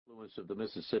confluence of the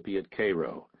Mississippi at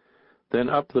Cairo, then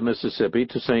up the Mississippi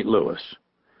to St. Louis.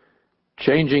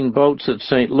 Changing boats at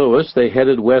St. Louis, they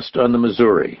headed west on the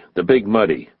Missouri, the Big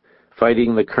Muddy,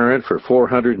 fighting the current for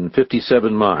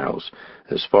 457 miles,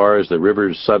 as far as the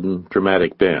river's sudden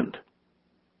dramatic bend.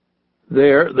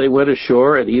 There, they went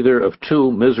ashore at either of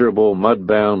two miserable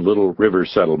mud-bound little river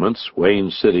settlements, Wayne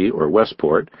City or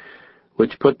Westport,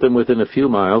 which put them within a few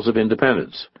miles of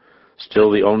Independence,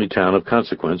 still the only town of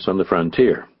consequence on the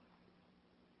frontier.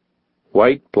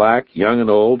 White, black, young and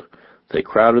old, they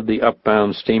crowded the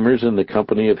upbound steamers in the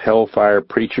company of hellfire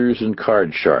preachers and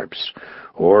card sharps,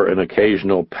 or an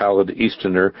occasional pallid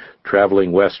Easterner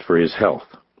traveling west for his health.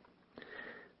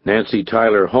 Nancy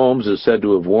Tyler Holmes is said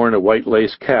to have worn a white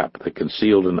lace cap that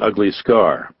concealed an ugly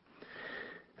scar.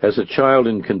 As a child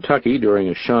in Kentucky during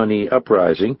a Shawnee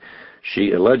uprising,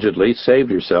 she allegedly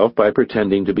saved herself by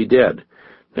pretending to be dead,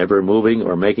 never moving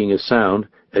or making a sound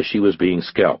as she was being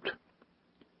scalped.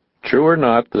 True or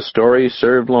not, the story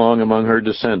served long among her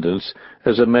descendants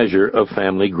as a measure of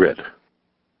family grit.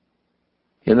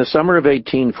 In the summer of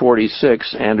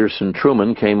 1846, Anderson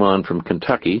Truman came on from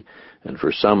Kentucky, and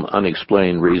for some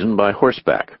unexplained reason by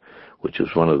horseback, which was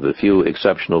one of the few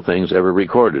exceptional things ever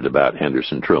recorded about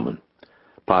Anderson Truman.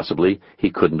 Possibly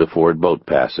he couldn't afford boat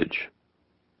passage.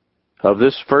 Of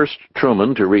this first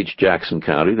Truman to reach Jackson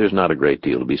County, there's not a great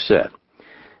deal to be said.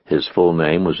 His full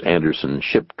name was Anderson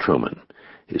Ship Truman.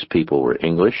 His people were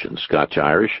English and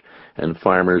Scotch-Irish, and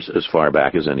farmers as far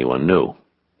back as anyone knew.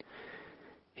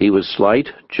 He was slight,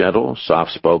 gentle,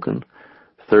 soft-spoken,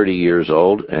 30 years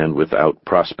old, and without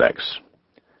prospects.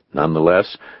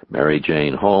 Nonetheless, Mary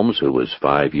Jane Holmes, who was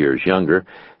 5 years younger,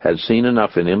 had seen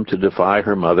enough in him to defy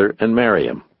her mother and marry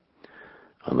him.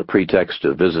 On the pretext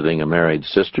of visiting a married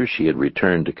sister, she had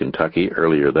returned to Kentucky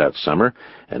earlier that summer,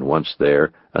 and once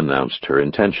there, announced her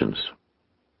intentions.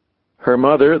 Her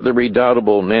mother, the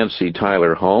redoubtable Nancy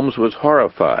Tyler Holmes, was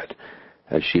horrified,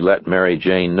 as she let Mary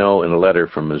Jane know in a letter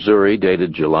from Missouri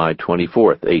dated July 24,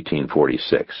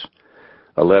 1846.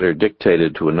 A letter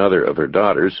dictated to another of her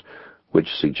daughters, which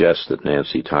suggests that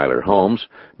Nancy Tyler Holmes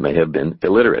may have been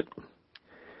illiterate.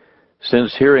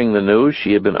 Since hearing the news,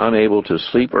 she had been unable to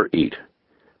sleep or eat.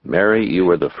 "Mary, you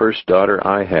are the first daughter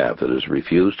I have that has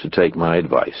refused to take my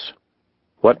advice."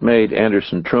 What made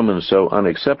Anderson Truman so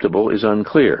unacceptable is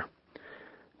unclear.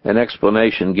 An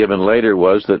explanation given later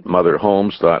was that Mother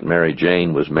Holmes thought Mary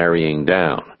Jane was marrying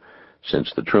down,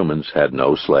 since the Trumans had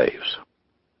no slaves.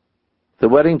 The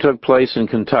wedding took place in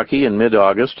Kentucky in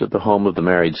mid-August at the home of the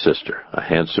married sister, a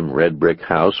handsome red brick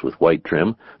house with white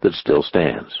trim that still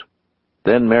stands.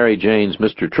 Then Mary Jane's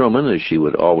Mr. Truman, as she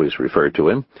would always refer to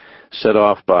him, set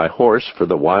off by horse for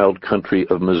the wild country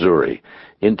of Missouri,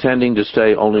 intending to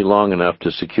stay only long enough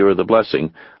to secure the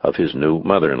blessing of his new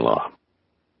mother-in-law.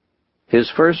 His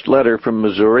first letter from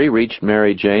Missouri reached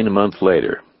Mary Jane a month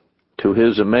later. To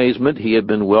his amazement, he had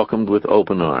been welcomed with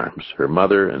open arms, her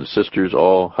mother and sisters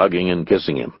all hugging and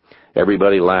kissing him,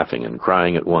 everybody laughing and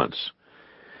crying at once.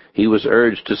 He was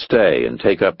urged to stay and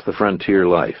take up the frontier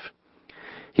life.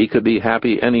 He could be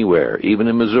happy anywhere, even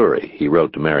in Missouri, he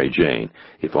wrote to Mary Jane,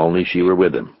 if only she were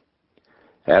with him.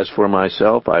 "As for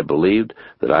myself, I believed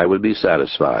that I would be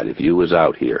satisfied if you was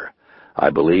out here. I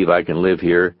believe I can live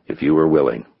here if you were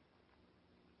willing."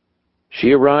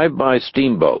 She arrived by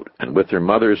steamboat, and with her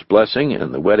mother's blessing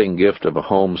and the wedding gift of a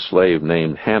home slave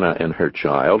named Hannah and her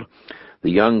child,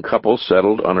 the young couple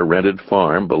settled on a rented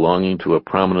farm belonging to a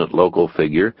prominent local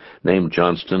figure named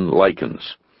Johnston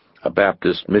Likens, a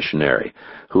Baptist missionary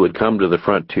who had come to the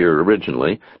frontier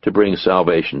originally to bring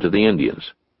salvation to the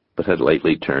Indians, but had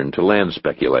lately turned to land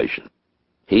speculation.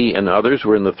 He and others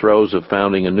were in the throes of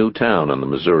founding a new town on the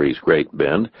Missouri's Great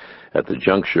Bend, at the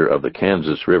juncture of the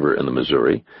Kansas River and the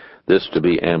Missouri, this to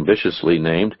be ambitiously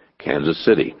named Kansas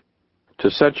City.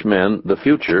 To such men, the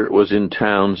future was in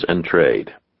towns and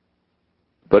trade.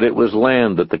 But it was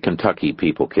land that the Kentucky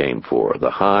people came for, the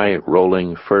high,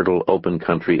 rolling, fertile, open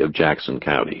country of Jackson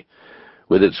County,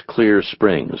 with its clear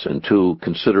springs and two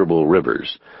considerable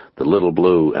rivers, the Little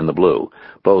Blue and the Blue,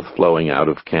 both flowing out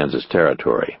of Kansas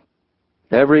territory.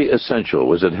 Every essential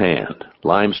was at hand: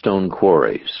 limestone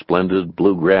quarries, splendid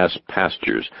bluegrass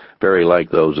pastures, very like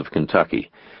those of Kentucky,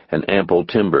 and ample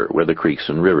timber where the creeks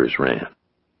and rivers ran.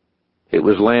 It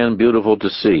was land beautiful to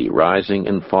see, rising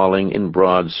and falling in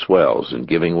broad swells and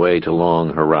giving way to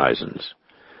long horizons.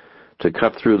 To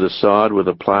cut through the sod with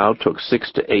a plow took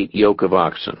 6 to 8 yoke of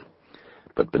oxen,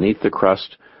 but beneath the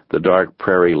crust the dark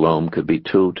prairie loam could be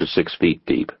 2 to 6 feet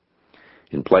deep.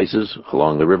 In places,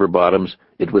 along the river bottoms,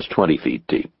 it was 20 feet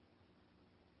deep.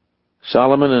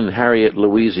 Solomon and Harriet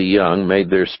Louisa Young made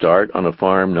their start on a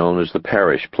farm known as the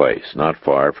Parish Place, not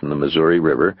far from the Missouri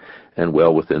River and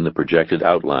well within the projected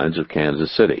outlines of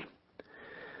Kansas City.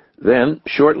 Then,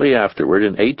 shortly afterward,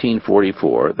 in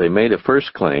 1844, they made a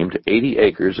first claim to 80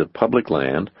 acres of public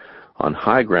land on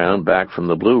high ground back from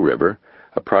the Blue River,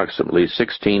 approximately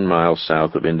 16 miles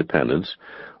south of Independence,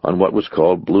 on what was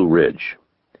called Blue Ridge.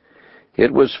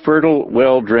 It was fertile,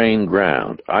 well-drained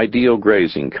ground, ideal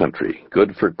grazing country,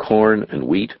 good for corn and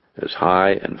wheat, as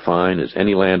high and fine as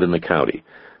any land in the county,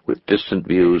 with distant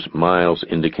views miles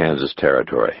into Kansas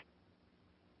territory.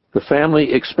 The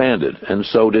family expanded, and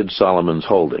so did Solomon's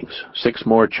holdings. 6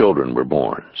 more children were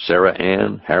born: Sarah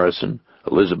Ann, Harrison,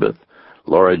 Elizabeth,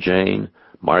 Laura Jane,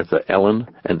 Martha Ellen,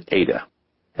 and Ada,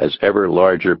 as ever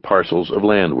larger parcels of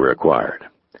land were acquired.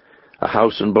 A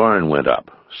house and barn went up.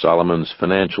 Solomon's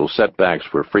financial setbacks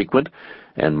were frequent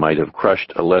and might have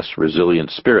crushed a less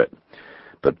resilient spirit,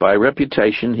 but by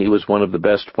reputation he was one of the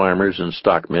best farmers and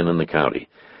stockmen in the county,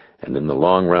 and in the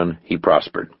long run he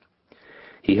prospered.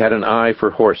 He had an eye for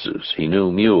horses, he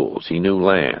knew mules, he knew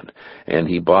land, and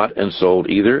he bought and sold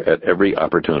either at every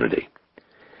opportunity.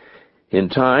 In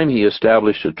time he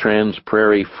established a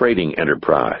trans-prairie freighting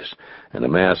enterprise and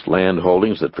amassed land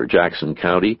holdings that for Jackson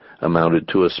County amounted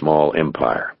to a small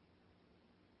empire.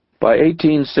 By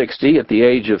 1860, at the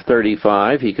age of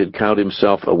 35, he could count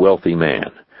himself a wealthy man,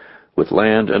 with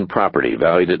land and property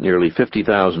valued at nearly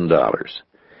 $50,000.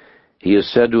 He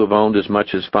is said to have owned as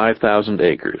much as 5,000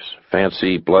 acres,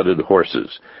 fancy blooded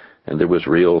horses, and there was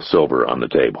real silver on the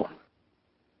table.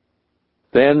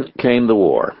 Then came the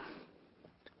war.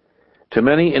 To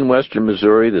many in western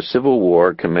Missouri, the Civil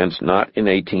War commenced not in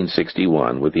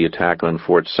 1861 with the attack on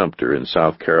Fort Sumter in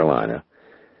South Carolina,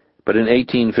 but in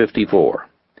 1854,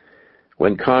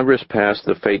 when Congress passed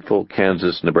the fateful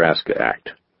Kansas-Nebraska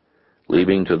Act,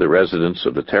 leaving to the residents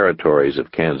of the territories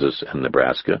of Kansas and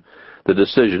Nebraska the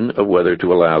decision of whether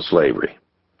to allow slavery.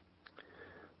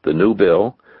 The new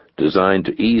bill, designed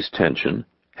to ease tension,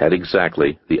 had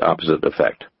exactly the opposite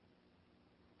effect.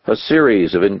 A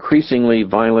series of increasingly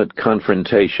violent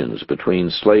confrontations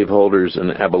between slaveholders and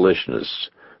abolitionists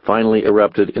finally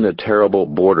erupted in a terrible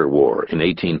border war in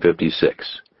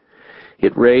 1856.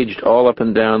 It raged all up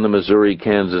and down the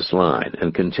Missouri-Kansas line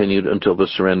and continued until the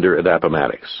surrender at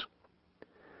Appomattox.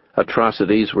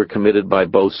 Atrocities were committed by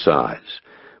both sides,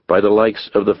 by the likes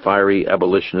of the fiery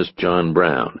abolitionist John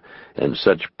Brown and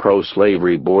such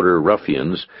pro-slavery border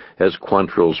ruffians as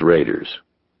Quantrill's Raiders.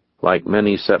 Like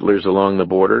many settlers along the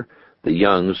border, the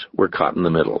Youngs were caught in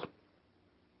the middle.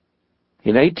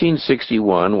 In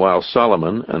 1861, while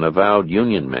Solomon, an avowed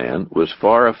Union man, was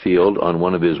far afield on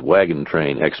one of his wagon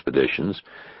train expeditions,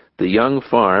 the Young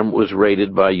farm was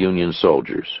raided by Union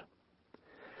soldiers.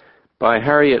 By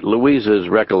Harriet Louisa's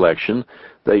recollection,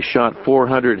 they shot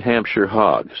 400 Hampshire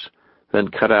hogs, then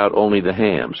cut out only the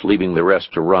hams, leaving the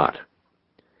rest to rot.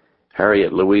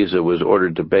 Harriet Louisa was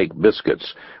ordered to bake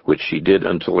biscuits, which she did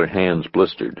until her hands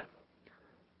blistered.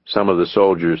 Some of the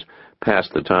soldiers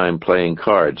passed the time playing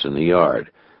cards in the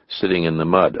yard, sitting in the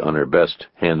mud on her best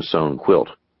hand-sewn quilt.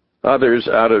 Others,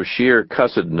 out of sheer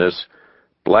cussedness,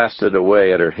 blasted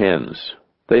away at her hens.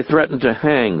 They threatened to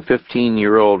hang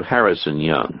 15-year-old Harrison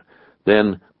Young.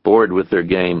 Then, bored with their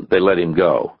game, they let him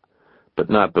go, but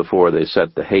not before they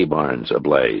set the hay barns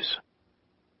ablaze.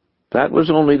 That was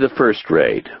only the first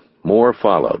raid. More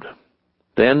followed.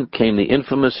 Then came the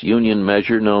infamous Union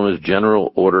measure known as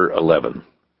General Order 11.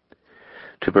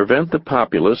 To prevent the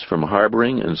populace from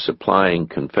harboring and supplying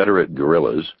Confederate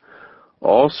guerrillas,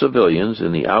 all civilians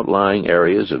in the outlying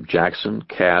areas of Jackson,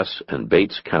 Cass, and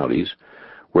Bates counties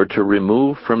were to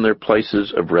remove from their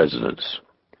places of residence.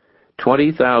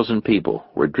 20,000 people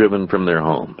were driven from their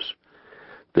homes.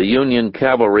 The Union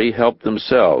cavalry helped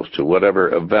themselves to whatever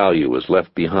of value was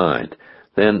left behind,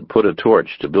 then put a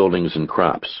torch to buildings and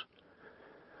crops.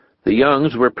 The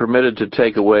Youngs were permitted to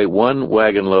take away 1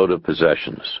 wagon load of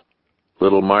possessions.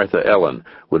 Little Martha Ellen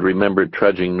would remember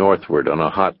trudging northward on a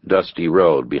hot, dusty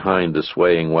road behind the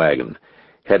swaying wagon,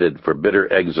 headed for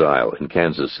bitter exile in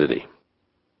Kansas City.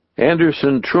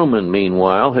 Anderson Truman,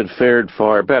 meanwhile, had fared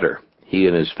far better. He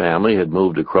and his family had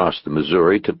moved across the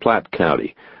Missouri to Platte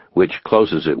County, which,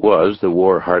 close as it was, the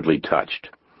war hardly touched.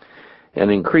 An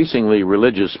increasingly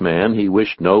religious man, he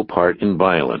wished no part in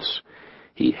violence.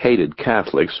 He hated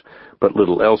Catholics, but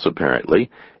little else apparently,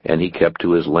 and he kept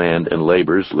to his land and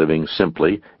labors, living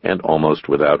simply and almost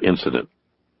without incident.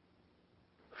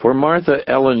 For Martha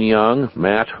Ellen Young,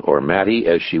 Matt, or Mattie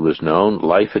as she was known,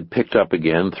 life had picked up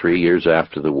again 3 years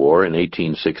after the war in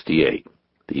 1868,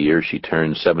 the year she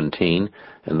turned 17,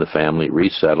 and the family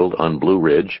resettled on Blue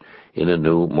Ridge in a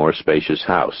new, more spacious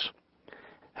house.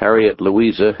 Harriet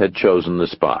Louisa had chosen the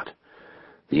spot.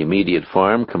 The immediate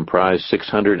farm comprised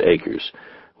 600 acres,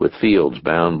 with fields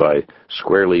bound by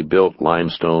squarely built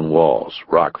limestone walls,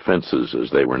 rock fences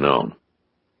as they were known.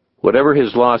 Whatever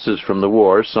his losses from the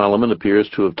war, Solomon appears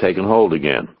to have taken hold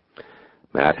again.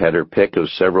 Matt had her pick of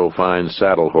several fine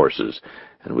saddle horses,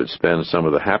 and would spend some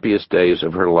of the happiest days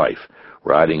of her life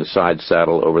riding side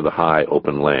saddle over the high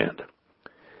open land.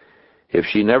 If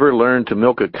she never learned to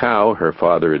milk a cow, her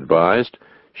father advised,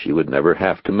 she would never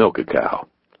have to milk a cow.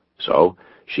 So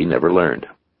she never learned.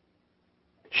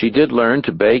 She did learn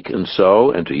to bake and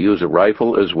sew and to use a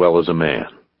rifle as well as a man.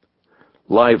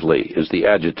 Lively is the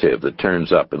adjective that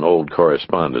turns up in old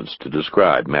correspondence to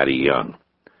describe Mattie Young.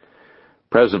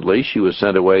 Presently she was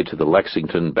sent away to the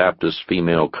Lexington Baptist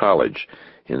Female College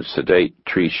in sedate,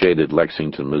 tree-shaded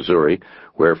Lexington, Missouri,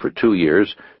 where for 2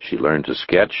 years she learned to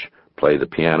sketch, play the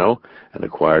piano, and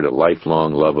acquired a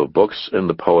lifelong love of books and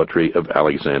the poetry of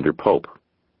Alexander Pope.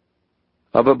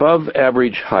 Of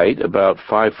above-average height, about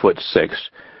 5'6",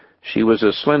 she was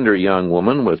a slender young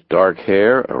woman with dark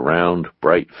hair, a round,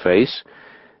 bright face,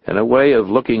 and a way of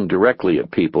looking directly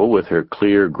at people with her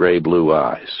clear gray-blue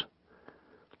eyes.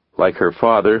 Like her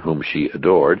father, whom she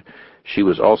adored, she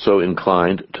was also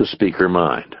inclined to speak her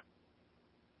mind.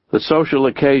 The social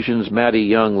occasions Mattie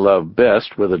Young loved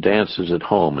best were the dances at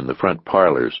home in the front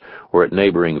parlors or at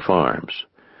neighboring farms.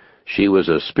 She was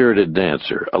a spirited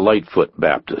dancer, a Lightfoot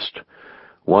Baptist.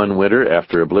 One winter,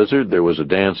 after a blizzard, there was a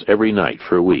dance every night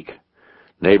for a week.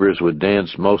 Neighbors would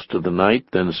dance most of the night,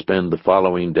 then spend the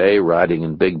following day riding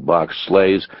in big box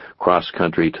sleighs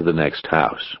cross-country to the next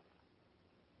house.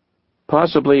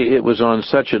 Possibly it was on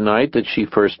such a night that she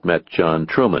first met John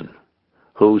Truman,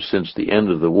 who, since the end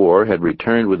of the war, had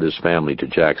returned with his family to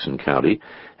Jackson County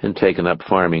and taken up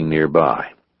farming nearby.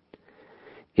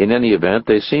 In any event,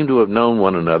 they seem to have known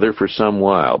one another for some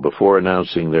while before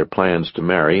announcing their plans to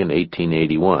marry in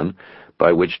 1881,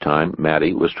 by which time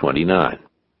Mattie was 29.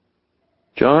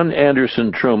 John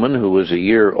Anderson Truman, who was a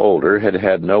year older, had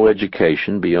had no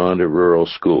education beyond a rural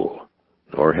school,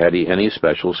 nor had he any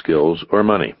special skills or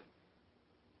money.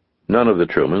 None of the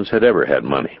Trumans had ever had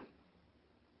money.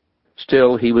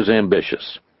 Still, he was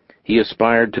ambitious. He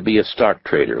aspired to be a stock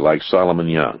trader like Solomon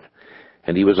Young,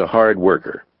 and he was a hard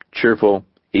worker, cheerful,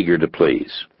 eager to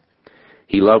please.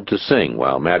 He loved to sing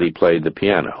while Mattie played the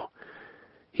piano.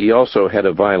 He also had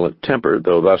a violent temper,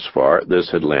 though thus far this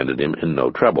had landed him in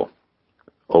no trouble.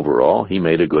 Overall, he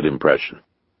made a good impression.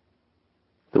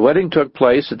 The wedding took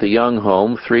place at the Young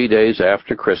home 3 days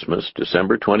after Christmas,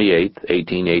 December 28,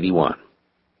 1881.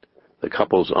 The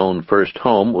couple's own first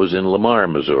home was in Lamar,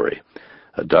 Missouri,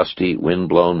 a dusty,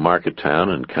 wind-blown market town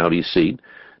and county seat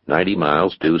 90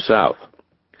 miles due south.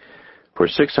 For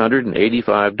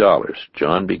 $685,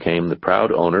 John became the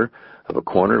proud owner of a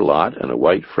corner lot and a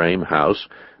white frame house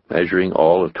measuring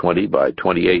all of 20 by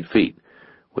 28 feet,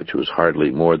 which was hardly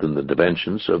more than the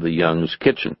dimensions of the Young's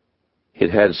kitchen.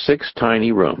 It had 6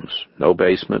 tiny rooms, no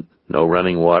basement, no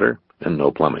running water, and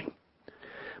no plumbing.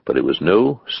 But it was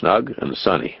new, snug, and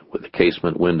sunny, with a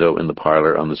casement window in the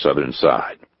parlor on the southern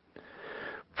side.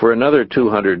 For another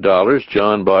 $200,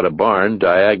 John bought a barn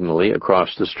diagonally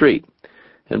across the street,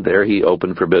 and there he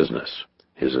opened for business,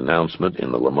 his announcement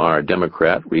in the Lamar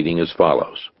Democrat reading as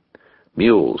follows: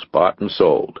 "Mules bought and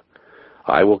sold.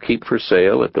 I will keep for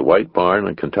sale at the White Barn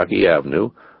on Kentucky Avenue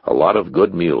a lot of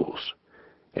good mules.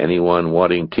 Anyone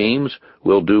wanting teams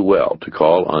will do well to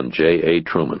call on J.A.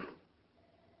 Truman."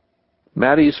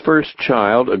 Mattie's first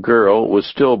child, a girl, was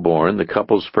stillborn the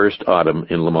couple's first autumn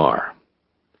in Lamar.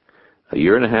 A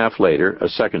year and a half later, a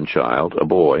second child, a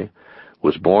boy,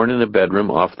 was born in a bedroom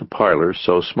off the parlor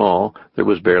so small there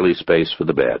was barely space for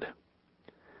the bed.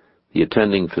 The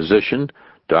attending physician,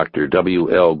 Dr.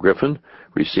 W. L. Griffin,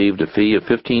 received a fee of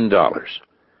 $15,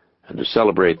 and to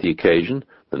celebrate the occasion,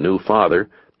 the new father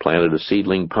planted a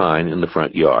seedling pine in the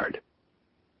front yard.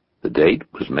 The date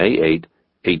was May 8,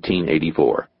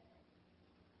 1884.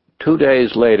 2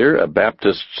 days later, a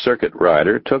Baptist circuit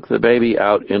rider took the baby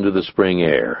out into the spring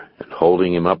air, and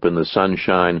holding him up in the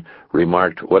sunshine,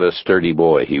 remarked what a sturdy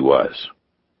boy he was.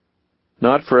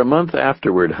 Not for a month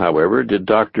afterward, however, did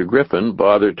Dr. Griffin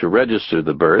bother to register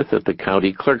the birth at the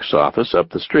county clerk's office up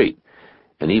the street,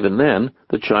 and even then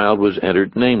the child was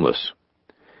entered nameless.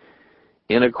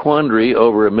 In a quandary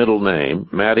over a middle name,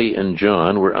 Mattie and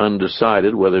John were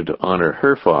undecided whether to honor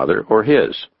her father or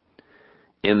his.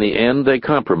 In the end, they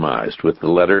compromised with the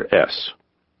letter S.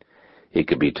 It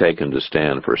could be taken to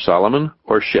stand for Solomon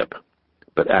or Ship,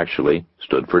 but actually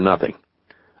stood for nothing,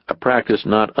 a practice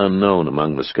not unknown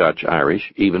among the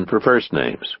Scotch-Irish, even for first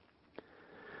names.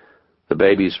 The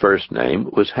baby's first name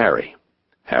was Harry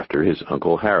after his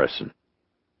Uncle Harrison.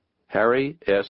 Harry S.